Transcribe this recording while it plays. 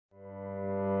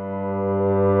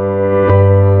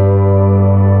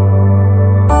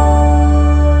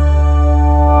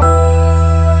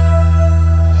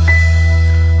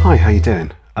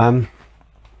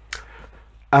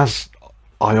As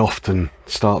I often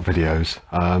start videos,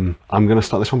 I'm going to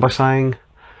start this one by saying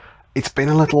it's been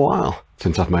a little while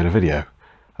since I've made a video.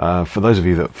 For those of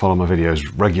you that follow my videos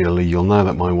regularly, you'll know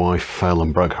that my wife fell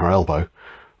and broke her elbow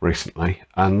recently,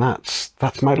 and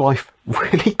that's made life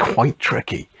really quite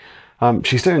tricky.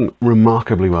 She's doing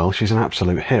remarkably well. She's an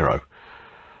absolute hero,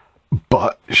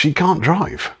 but she can't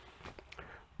drive,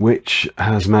 which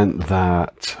has meant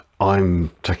that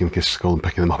I'm taking the kids to school and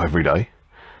picking them up every day.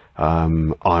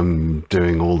 I'm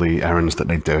doing all the errands that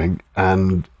they're doing,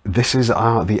 and this is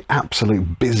the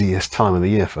absolute busiest time of the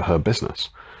year for her business.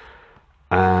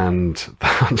 And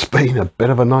that's been a bit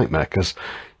of a nightmare because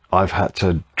I've had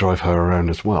to drive her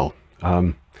around as well.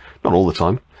 Not all the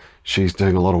time. She's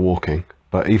doing a lot of walking,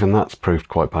 but even that's proved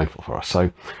quite painful for us.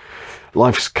 So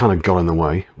life's kind of got in the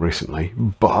way recently,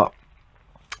 but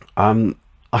I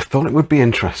thought it would be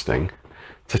interesting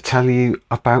to tell you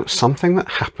about something that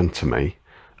happened to me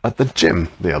at the gym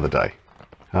the other day.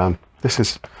 This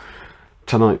is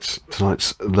tonight's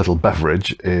little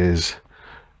beverage is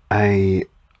a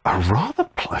rather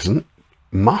pleasant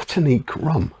Martinique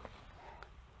rum.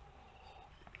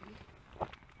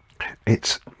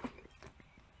 It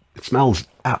smells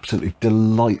absolutely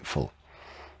delightful,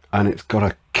 and it's got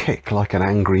a kick like an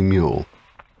angry mule.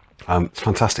 It's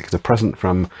fantastic. It's a present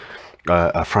from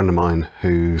a friend of mine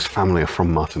whose family are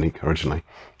from Martinique originally,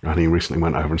 and he recently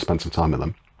went over and spent some time with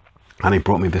them. And he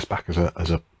brought me this back as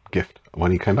a gift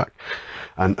when he came back.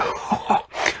 And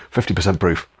 50%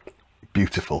 proof,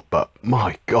 beautiful. But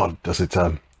my God, does it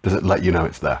let you know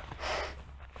it's there?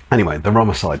 Anyway, the rum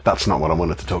aside, that's not what I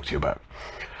wanted to talk to you about.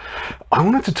 I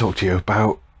wanted to talk to you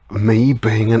about me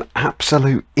being an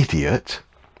absolute idiot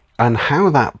and how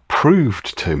that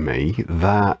proved to me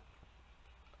that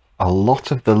a lot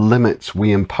of the limits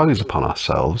we impose upon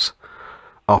ourselves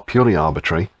are purely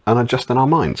arbitrary and are just in our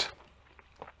minds.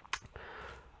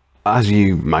 As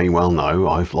you may well know,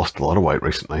 I've lost a lot of weight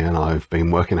recently, and I've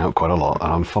been working out quite a lot,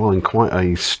 and I'm following quite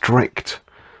a strict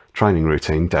training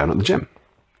routine down at the gym.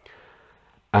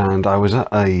 And I was at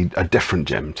a different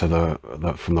gym to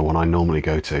from the one I normally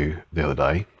go to the other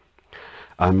day.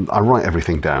 I write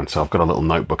everything down, so I've got a little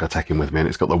notebook I take in with me, and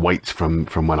it's got the weights from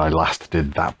when I last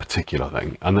did that particular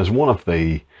thing. And there's one of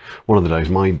the days,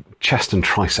 my chest and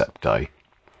tricep day.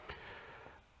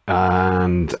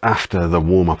 And after the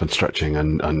warm-up and stretching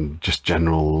and just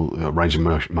general range of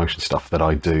motion stuff that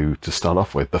I do to start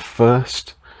off with, the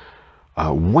first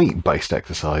weight-based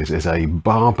exercise is a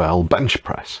barbell bench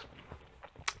press.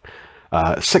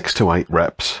 6 to 8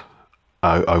 reps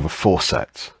over 4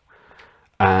 sets.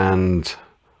 And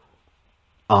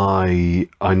I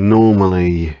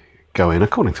normally go in,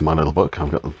 according to my little book,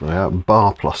 I've got the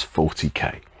bar plus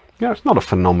 40k. Yeah, it's not a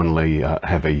phenomenally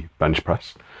heavy bench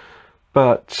press.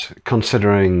 But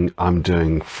considering I'm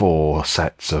doing 4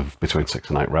 sets of between 6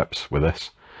 and 8 reps with this,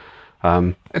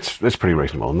 it's pretty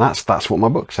reasonable, and that's what my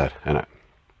book said in it.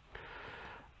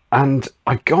 And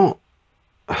I got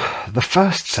the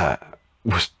first set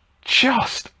was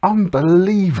just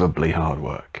unbelievably hard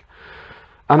work,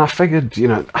 and I figured, you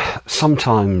know,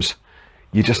 sometimes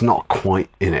you're just not quite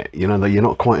in it, you know, that you're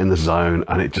not quite in the zone,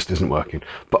 and it just isn't working.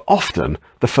 But often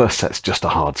the first set's just a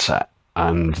hard set,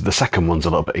 and the second one's a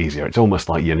little bit easier. It's almost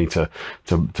like you need to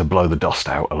blow the dust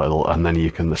out a little, and then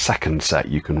you can, the second set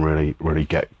you can really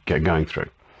get going through.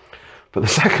 But the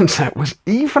second set was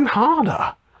even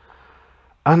harder,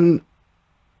 and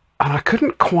I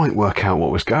couldn't quite work out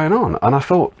what was going on. And I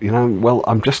thought, you know, well,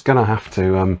 I'm just gonna have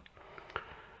to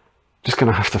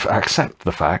accept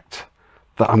the fact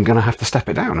that I'm gonna have to step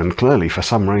it down. And clearly, for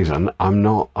some reason, I'm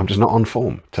just not on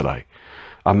form today.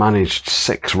 I managed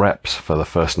 6 reps for the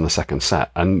first and the second set,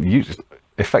 and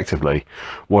effectively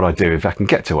what I do, if I can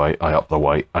get to 8, I up the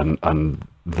weight, and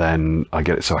then I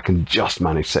get it so I can just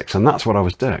manage 6, and that's what I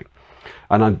was doing.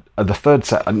 And the third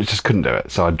set, I just couldn't do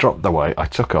it, so I dropped the weight, I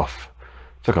took off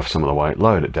some of the weight,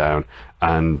 lowered it down,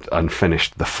 and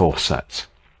finished the 4 sets.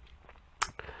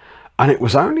 And it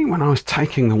was only when I was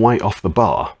taking the weight off the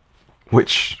bar,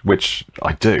 which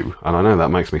I do, and I know that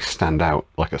makes me stand out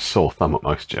like a sore thumb at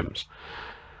most gyms,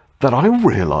 that I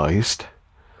realised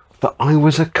that I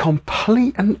was a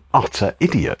complete and utter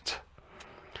idiot.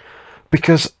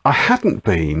 Because I hadn't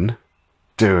been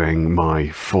doing my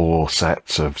 4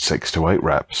 sets of 6 to 8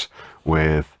 reps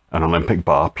with an Olympic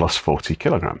bar plus 40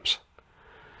 kilograms.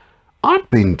 I'd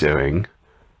been doing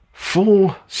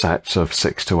 4 sets of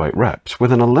 6 to 8 reps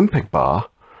with an Olympic bar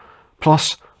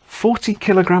plus 40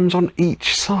 kilograms on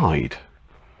each side.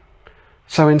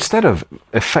 So instead of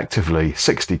effectively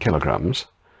 60 kilograms,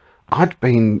 I'd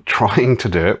been trying to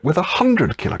do it with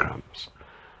 100 kilograms.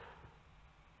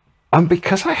 And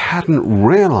because I hadn't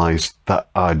realised that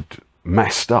I'd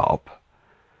messed up,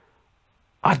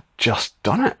 I'd just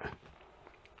done it.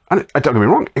 And don't get me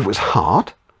wrong, it was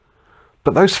hard.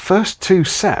 But those first 2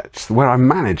 sets where I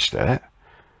managed it,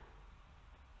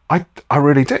 I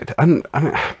really did. And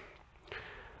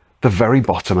the very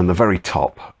bottom and the very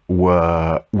top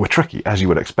were tricky, as you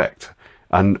would expect.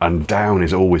 And down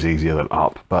is always easier than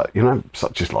up, but you know,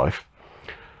 such is life.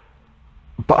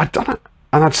 But I'd done it,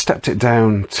 and I'd stepped it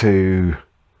down to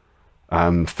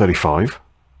 35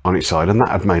 on each side, and that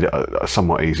had made it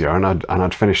somewhat easier. And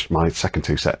I'd finished my second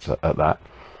 2 sets at that.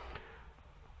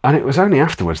 And it was only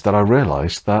afterwards that I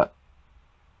realised that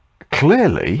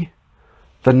clearly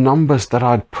the numbers that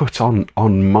I'd put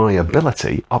on my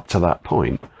ability up to that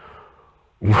point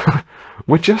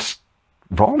were just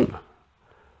wrong.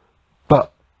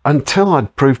 But until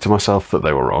I'd proved to myself that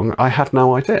they were wrong, I had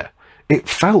no idea. It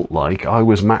felt like I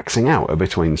was maxing out at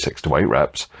between 6 to 8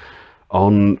 reps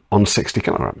on 60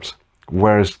 kilograms,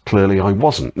 whereas clearly I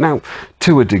wasn't. Now,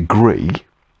 to a degree,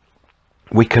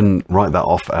 we can write that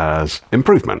off as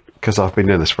improvement, because I've been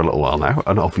doing this for a little while now,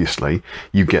 and obviously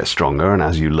you get stronger, and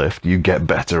as you lift, you get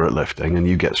better at lifting, and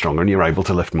you get stronger, and you're able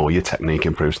to lift more, your technique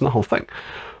improves, and the whole thing.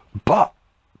 But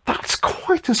that's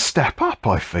quite a step up,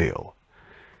 I feel.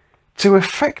 To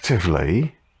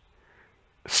effectively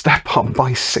step up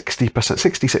by 60%,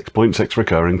 66.6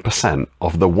 recurring percent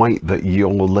of the weight that you're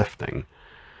lifting,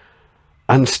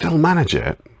 and still manage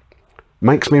it,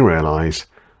 makes me realise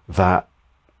that,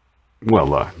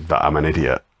 well, that I'm an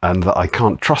idiot, and that I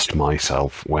can't trust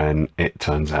myself when it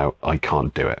turns out I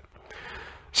can't do it.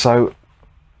 So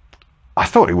I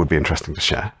thought it would be interesting to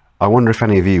share. I wonder if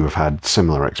any of you have had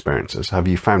similar experiences. Have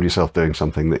you found yourself doing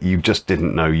something that you just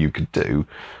didn't know you could do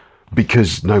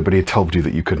because nobody had told you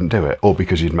that you couldn't do it, or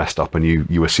because you'd messed up and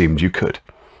you assumed you could?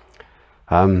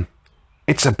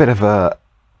 It's a bit of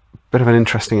an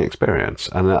interesting experience,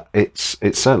 and it's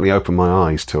certainly opened my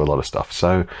eyes to a lot of stuff.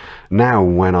 So now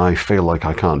when I feel like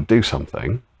I can't do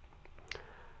something,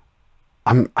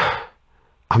 I'm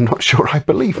not sure I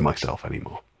believe myself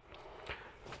anymore.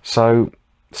 So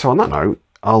on that note,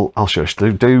 I'll shush.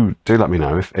 Do let me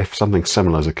know if something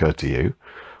similar has occurred to you,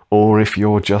 or if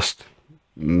you're just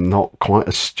not quite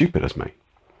as stupid as me.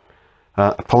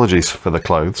 Apologies for the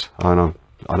clothes. I know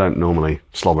I don't normally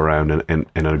slob around in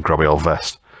a grubby old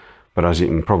vest. But as you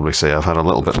can probably see, I've had a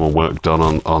little bit more work done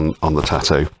on the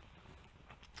tattoo.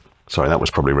 Sorry, that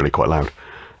was probably really quite loud.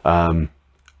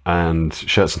 And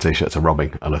shirts and t-shirts are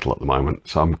rubbing a little at the moment.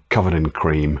 So I'm covered in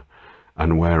cream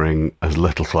and wearing as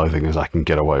little clothing as I can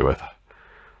get away with.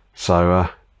 So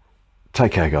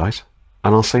take care, guys,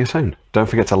 and I'll see you soon. Don't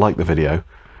forget to like the video,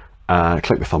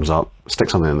 click the thumbs up, stick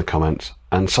something in the comments,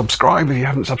 and subscribe if you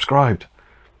haven't subscribed.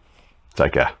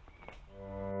 Take care.